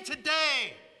say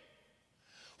today?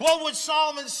 What would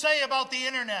Solomon say about the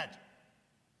internet?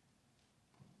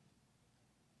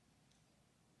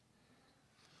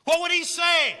 What would he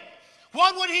say?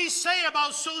 What would he say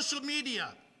about social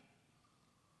media?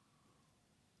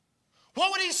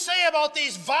 What would he say about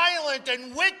these violent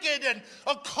and wicked and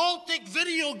occultic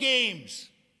video games?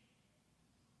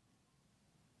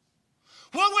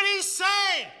 What would he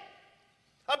say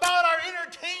about our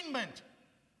entertainment?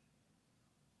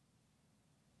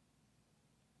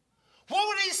 What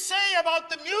would he say about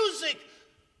the music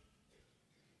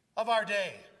of our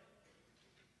day?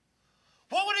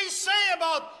 What would he say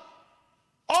about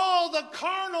all the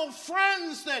carnal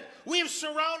friends that we've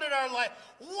surrounded our life?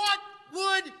 What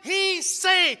would he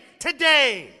say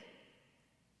today?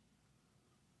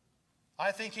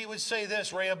 I think he would say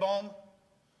this, Rehoboam,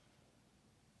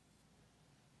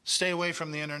 stay away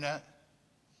from the internet.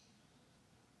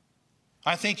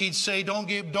 I think he'd say, don't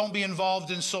be involved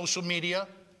in social media.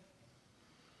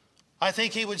 I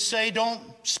think he would say, don't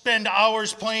spend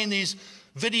hours playing these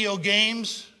video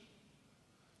games.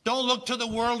 Don't look to the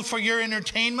world for your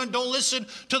entertainment. Don't listen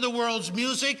to the world's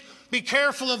music. Be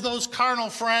careful of those carnal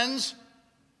friends.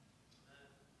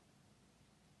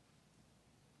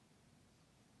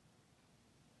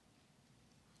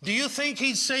 Do you think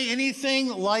he'd say anything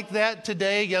like that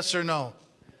today? Yes or no?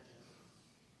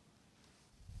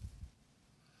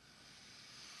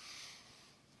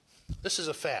 This is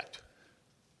a fact.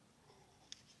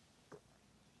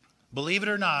 Believe it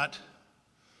or not,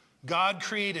 God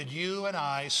created you and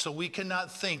I so we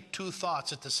cannot think two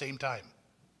thoughts at the same time.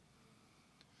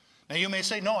 Now you may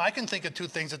say, no, I can think of two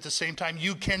things at the same time.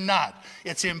 You cannot.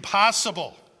 It's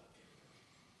impossible.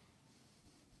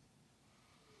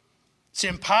 It's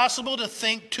impossible to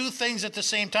think two things at the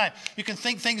same time. You can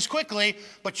think things quickly,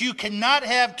 but you cannot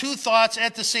have two thoughts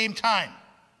at the same time.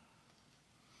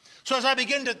 So as I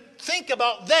begin to think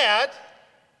about that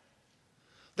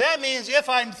means if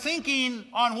I'm thinking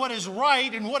on what is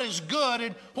right and what is good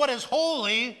and what is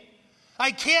holy, I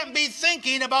can't be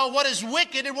thinking about what is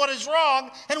wicked and what is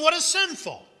wrong and what is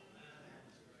sinful.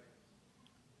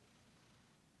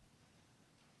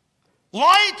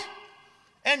 Light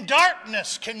and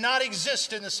darkness cannot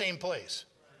exist in the same place.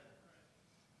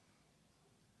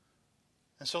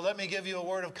 And so let me give you a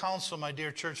word of counsel, my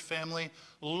dear church family.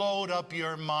 Load up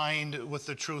your mind with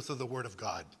the truth of the Word of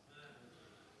God.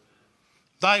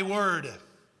 Thy word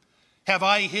have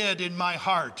I hid in my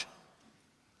heart,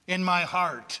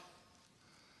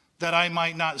 that I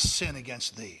might not sin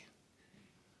against thee.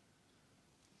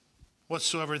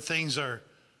 Whatsoever things are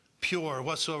pure,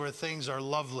 whatsoever things are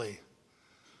lovely,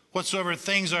 whatsoever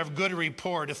things are of good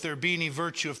report, if there be any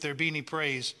virtue, if there be any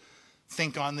praise,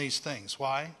 think on these things.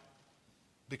 Why?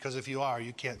 Because if you are,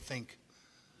 you can't think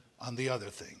on the other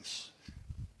things.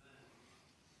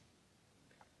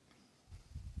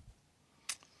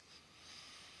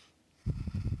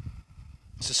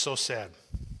 This is so sad.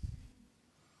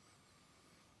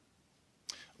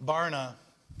 Barna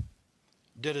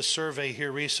did a survey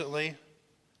here recently,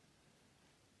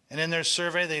 and in their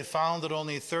survey they found that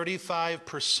only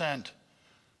 35%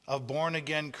 of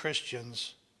born-again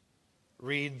Christians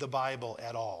read the Bible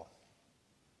at all.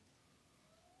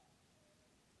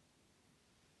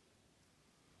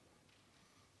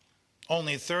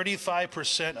 Only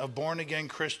 35% of born-again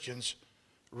Christians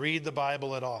read the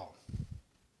Bible at all.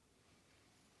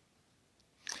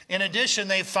 In addition,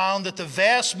 they found that the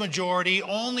vast majority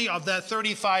only of that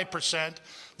 35%,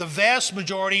 the vast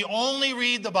majority only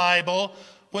read the Bible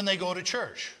when they go to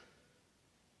church.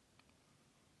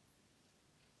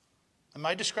 Am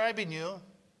I describing you?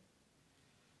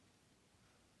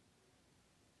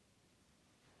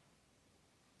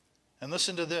 And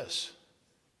listen to this.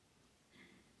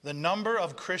 The number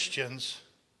of Christians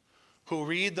who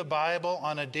read the Bible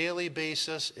on a daily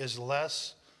basis is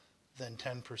less than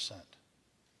 10%.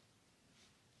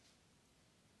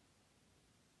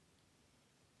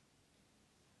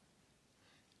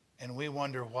 And we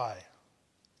wonder why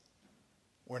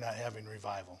we're not having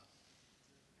revival.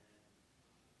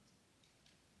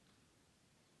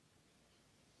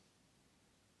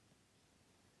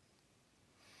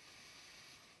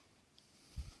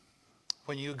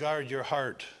 When you guard your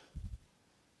heart,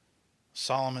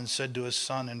 Solomon said to his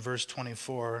son in verse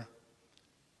 24,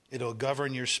 it'll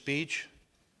govern your speech.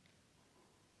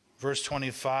 Verse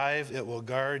 25, it will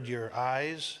guard your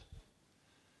eyes.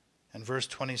 And verse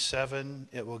 27,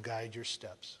 it will guide your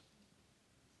steps.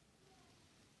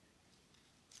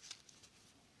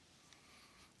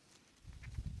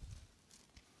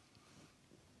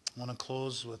 I want to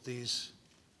close with these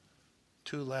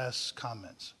two last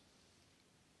comments.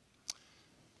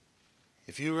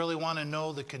 If you really want to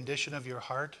know the condition of your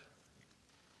heart,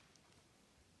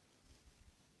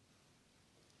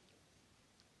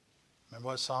 remember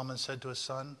what Solomon said to his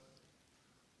son?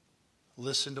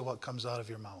 Listen to what comes out of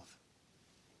your mouth.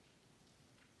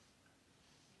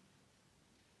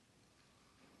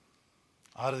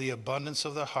 Out of the abundance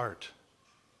of the heart,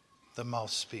 the mouth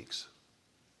speaks.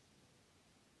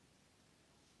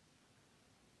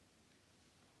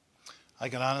 I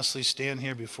can honestly stand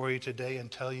here before you today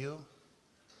and tell you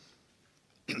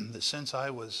that since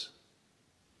I was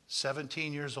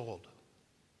 17 years old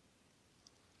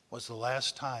was the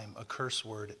last time a curse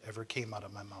word ever came out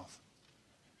of my mouth.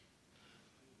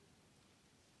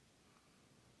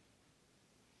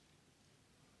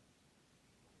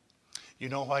 You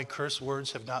know why curse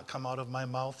words have not come out of my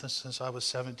mouth since I was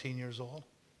 17 years old?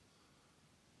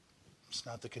 It's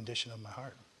not the condition of my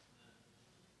heart.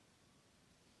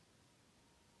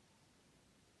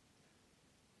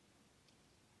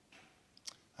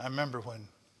 I remember when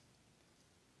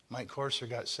Mike Corser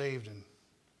got saved and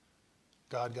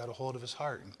God got a hold of his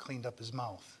heart and cleaned up his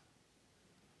mouth.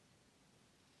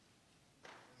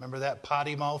 Remember that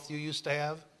potty mouth you used to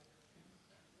have?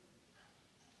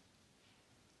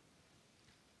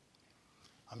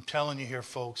 I'm telling you here,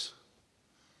 folks,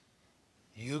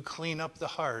 you clean up the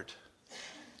heart,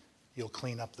 you'll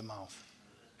clean up the mouth.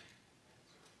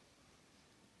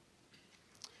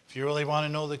 If you really want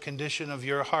to know the condition of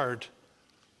your heart,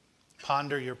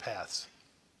 ponder your paths.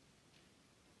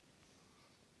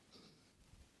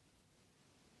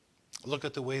 Look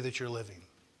at the way that you're living.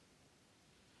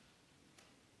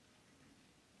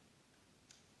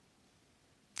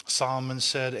 Solomon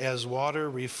said, as water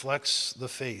reflects the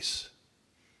face,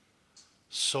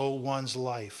 so one's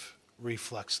life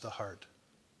reflects the heart.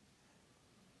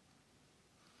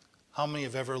 How many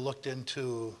have ever looked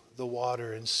into the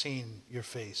water and seen your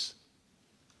face?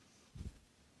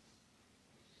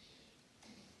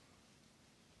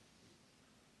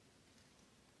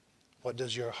 What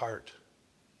does your heart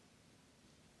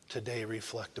today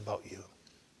reflect about you?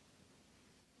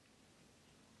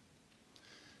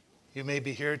 You may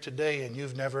be here today and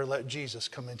you've never let Jesus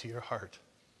come into your heart.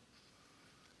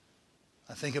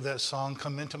 I think of that song,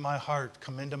 come into my heart,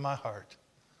 come into my heart.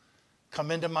 Come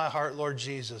into my heart, Lord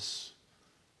Jesus.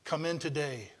 Come in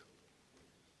today.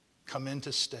 Come in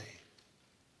to stay.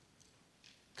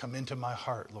 Come into my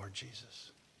heart, Lord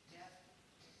Jesus.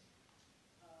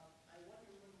 I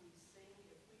wonder when we sing,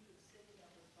 if we could sing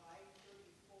number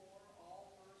 534,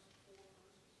 all first 4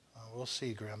 verses. We'll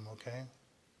see, Grim, okay?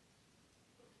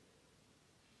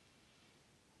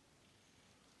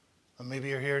 Or maybe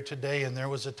you're here today and there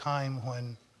was a time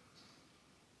when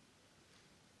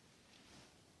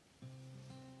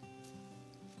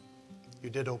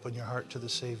you did open your heart to the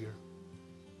Savior.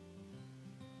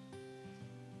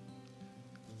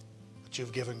 But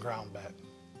you've given ground back.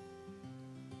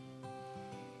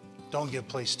 Don't give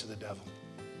place to the devil.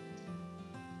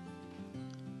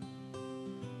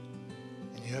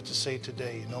 And you have to say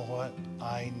today, you know what?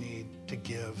 I need to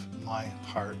give my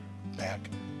heart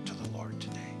back to the Lord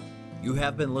today. You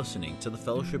have been listening to the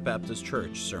Fellowship Baptist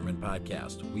Church Sermon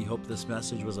Podcast. We hope this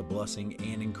message was a blessing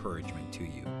and encouragement to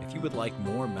you. If you would like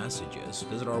more messages,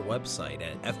 visit our website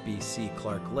at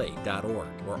fbcclarklake.org,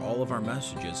 where all of our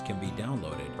messages can be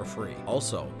downloaded for free.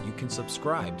 Also, you can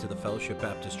subscribe to the Fellowship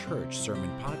Baptist Church Sermon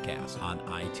Podcast on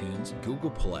iTunes, Google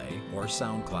Play, or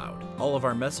SoundCloud. All of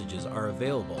our messages are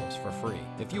available for free.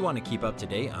 If you want to keep up to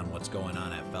date on what's going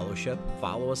on at Fellowship,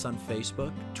 follow us on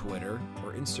Facebook, Twitter,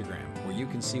 or Instagram, where you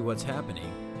can see what's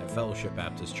happening at Fellowship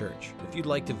Baptist Church. If you'd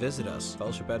like to visit us,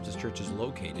 Fellowship Baptist Church is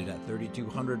located at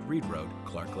 3200 Reed Road,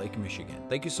 Clark Lake, Michigan.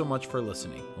 Thank you so much for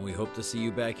listening, and we hope to see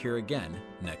you back here again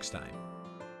next time.